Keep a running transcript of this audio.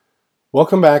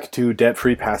Welcome back to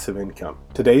Debt-Free Passive Income.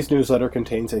 Today's newsletter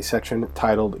contains a section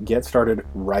titled Get Started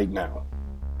Right Now.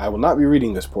 I will not be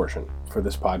reading this portion for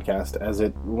this podcast as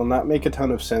it will not make a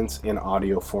ton of sense in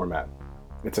audio format.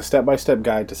 It's a step-by-step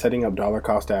guide to setting up dollar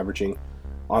cost averaging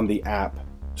on the app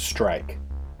Strike.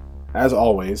 As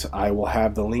always, I will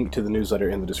have the link to the newsletter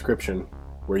in the description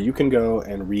where you can go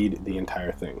and read the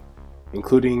entire thing,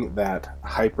 including that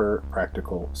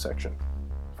hyper-practical section.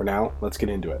 For now, let's get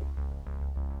into it.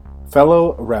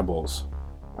 Fellow Rebels,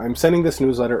 I'm sending this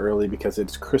newsletter early because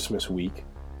it's Christmas week,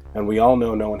 and we all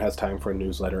know no one has time for a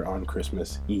newsletter on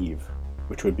Christmas Eve,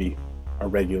 which would be a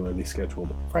regularly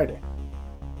scheduled Friday.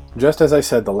 Just as I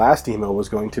said the last email was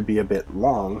going to be a bit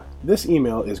long, this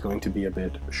email is going to be a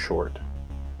bit short.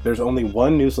 There's only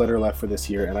one newsletter left for this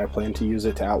year, and I plan to use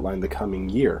it to outline the coming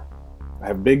year. I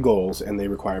have big goals, and they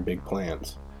require big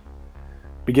plans.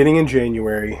 Beginning in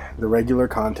January, the regular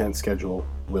content schedule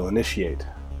will initiate.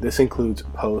 This includes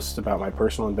posts about my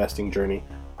personal investing journey,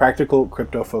 practical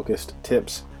crypto-focused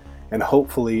tips, and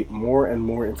hopefully more and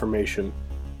more information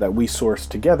that we source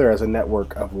together as a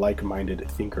network of like-minded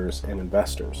thinkers and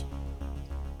investors.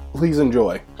 Please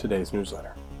enjoy today's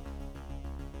newsletter.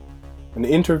 An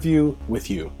interview with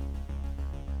you.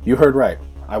 You heard right.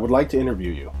 I would like to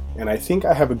interview you, and I think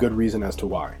I have a good reason as to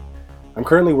why. I'm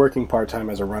currently working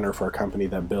part-time as a runner for a company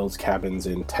that builds cabins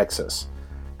in Texas.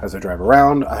 As I drive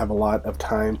around, I have a lot of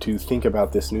time to think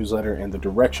about this newsletter and the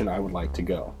direction I would like to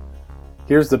go.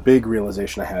 Here's the big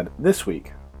realization I had this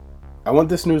week. I want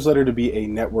this newsletter to be a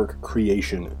network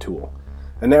creation tool,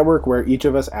 a network where each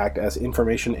of us act as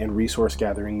information and resource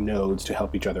gathering nodes to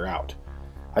help each other out.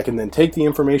 I can then take the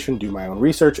information, do my own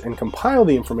research, and compile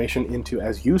the information into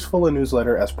as useful a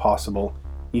newsletter as possible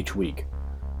each week.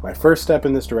 My first step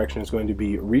in this direction is going to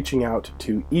be reaching out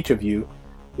to each of you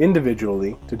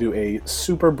individually to do a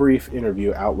super brief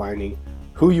interview outlining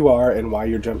who you are and why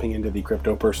you're jumping into the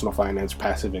crypto personal finance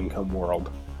passive income world.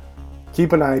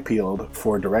 Keep an eye peeled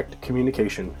for direct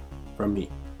communication from me.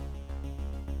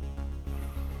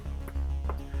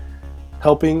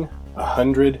 Helping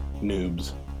 100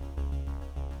 noobs.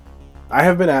 I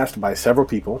have been asked by several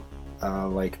people,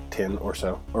 like 10 or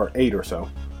so, or 8 or so.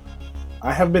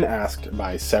 I have been asked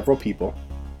by several people,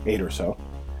 8 or so,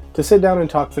 to sit down and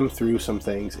talk them through some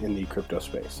things in the crypto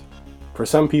space. For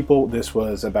some people, this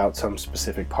was about some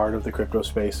specific part of the crypto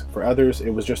space. For others, it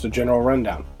was just a general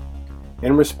rundown.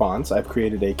 In response, I've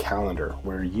created a calendar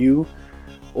where you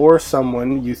or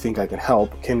someone you think I can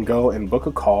help can go and book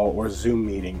a call or Zoom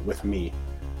meeting with me.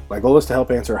 My goal is to help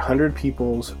answer 100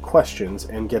 people's questions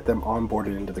and get them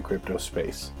onboarded into the crypto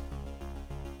space.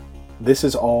 This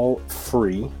is all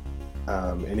free.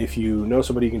 And if you know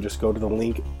somebody, you can just go to the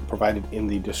link provided in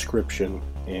the description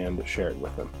and share it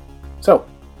with them. So,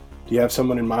 do you have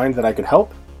someone in mind that I could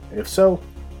help? If so,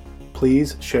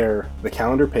 please share the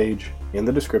calendar page in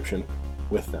the description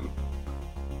with them.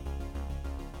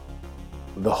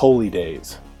 The Holy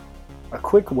Days. A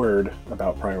quick word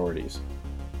about priorities.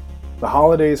 The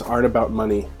holidays aren't about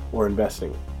money or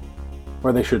investing,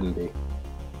 or they shouldn't be.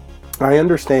 I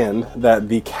understand that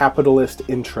the capitalist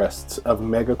interests of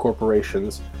mega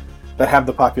corporations that have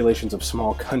the populations of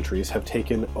small countries have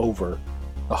taken over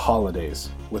the holidays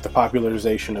with the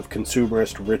popularization of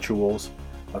consumerist rituals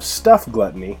of stuff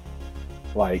gluttony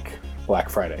like Black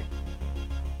Friday.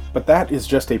 But that is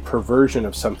just a perversion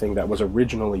of something that was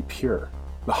originally pure.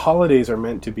 The holidays are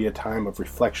meant to be a time of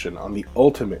reflection on the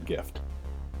ultimate gift,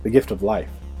 the gift of life,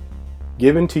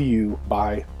 given to you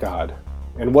by God.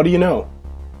 And what do you know?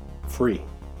 Free.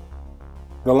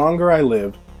 The longer I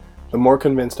live, the more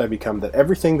convinced I become that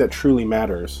everything that truly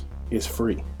matters is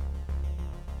free.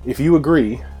 If you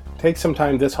agree, take some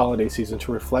time this holiday season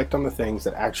to reflect on the things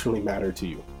that actually matter to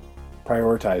you.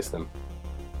 Prioritize them.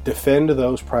 Defend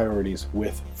those priorities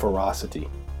with ferocity.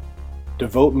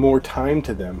 Devote more time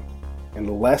to them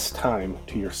and less time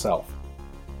to yourself.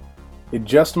 It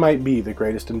just might be the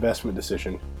greatest investment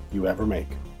decision you ever make.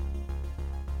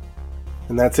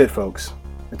 And that's it, folks.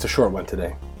 It's a short one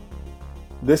today.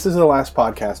 This is the last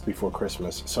podcast before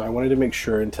Christmas, so I wanted to make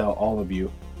sure and tell all of you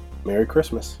Merry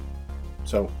Christmas.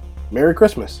 So, Merry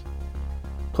Christmas.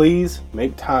 Please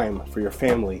make time for your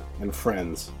family and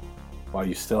friends while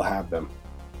you still have them.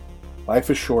 Life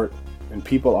is short, and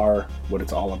people are what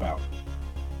it's all about.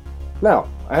 Now,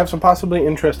 I have some possibly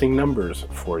interesting numbers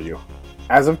for you.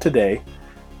 As of today,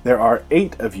 there are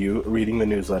 8 of you reading the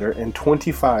newsletter and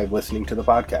 25 listening to the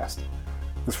podcast.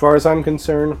 As far as I'm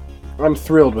concerned, I'm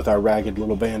thrilled with our ragged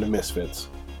little band of misfits.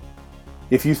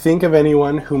 If you think of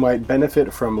anyone who might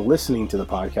benefit from listening to the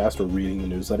podcast or reading the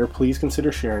newsletter, please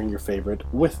consider sharing your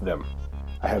favorite with them.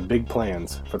 I have big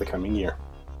plans for the coming year.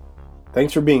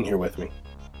 Thanks for being here with me.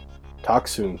 Talk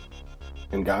soon,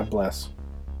 and God bless.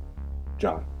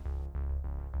 John.